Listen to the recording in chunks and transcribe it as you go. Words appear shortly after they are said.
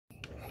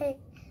Hey,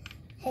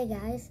 hey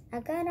guys, I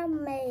gotta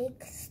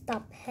make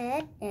stop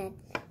head and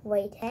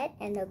wait head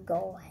and a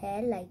go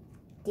head like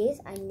this.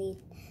 I need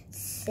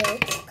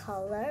 6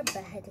 color, but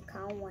I had to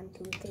count 1,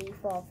 2, 3,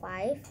 4,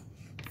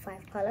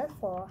 5 color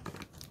for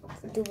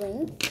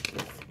doing.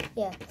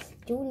 Yeah,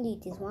 do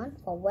need this one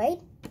for wait,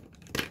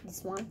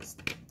 this one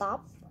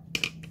stop,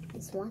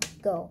 this one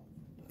go,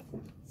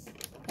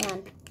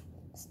 and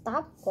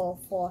stop go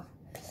for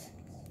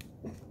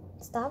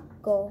stop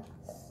go.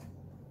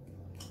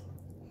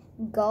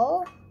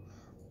 Go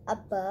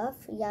above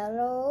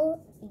yellow,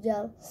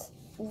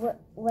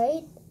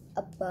 wait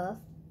above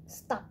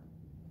stop.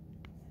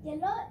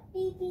 Yellow,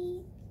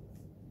 baby.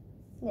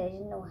 There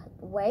is no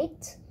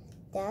wait.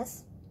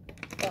 That's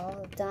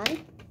all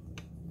done.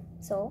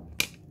 So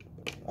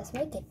let's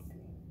make it.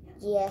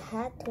 Yeah,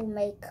 had to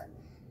make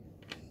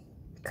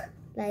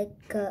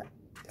like a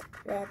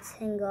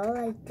rectangle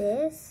like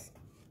this.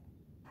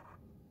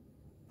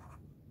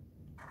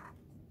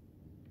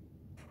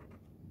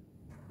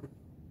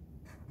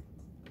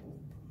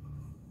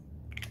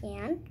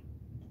 And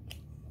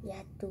you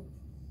have to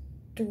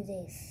do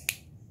this.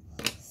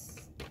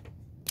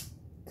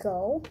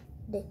 The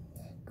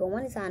go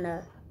one is on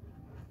the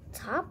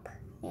top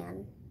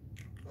and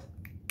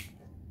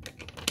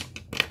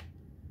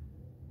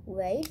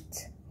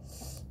wait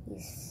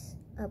is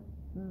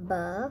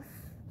above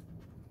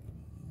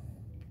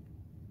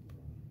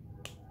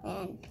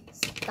and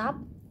stop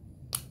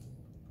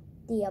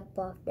the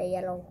above the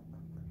yellow.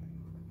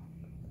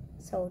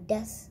 So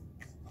that's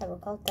how we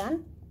call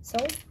done. So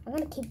I'm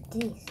gonna keep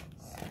this.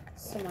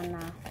 So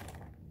now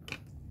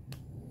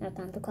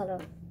time to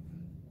color.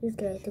 Use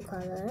gray to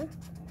color.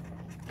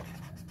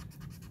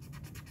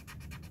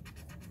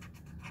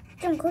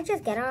 John, could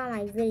just get out of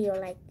my video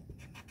like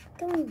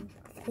doing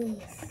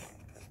this.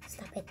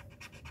 Stop it.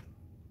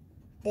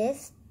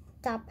 This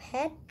top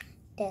head.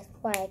 That's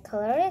why I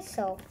color it.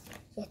 So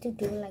you have to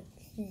do like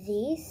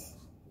this.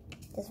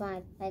 That's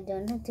why I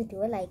don't have to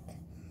do it like.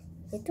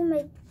 You have to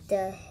make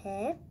the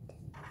head,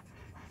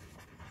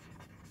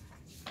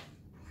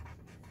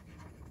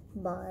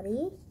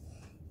 body,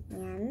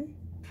 and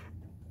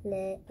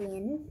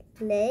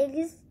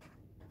legs.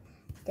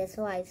 That's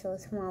why it's so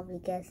small,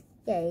 because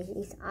yeah,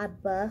 it's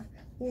above,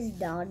 it's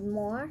down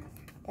more.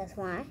 That's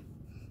why.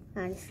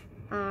 And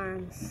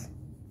arms,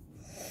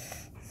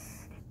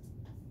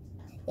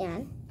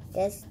 and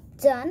that's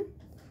done.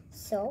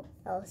 So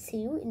I'll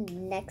see you in the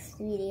next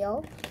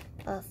video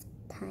of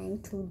time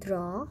to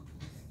draw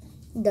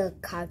the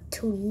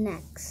cartoon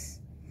next.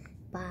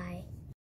 Bye.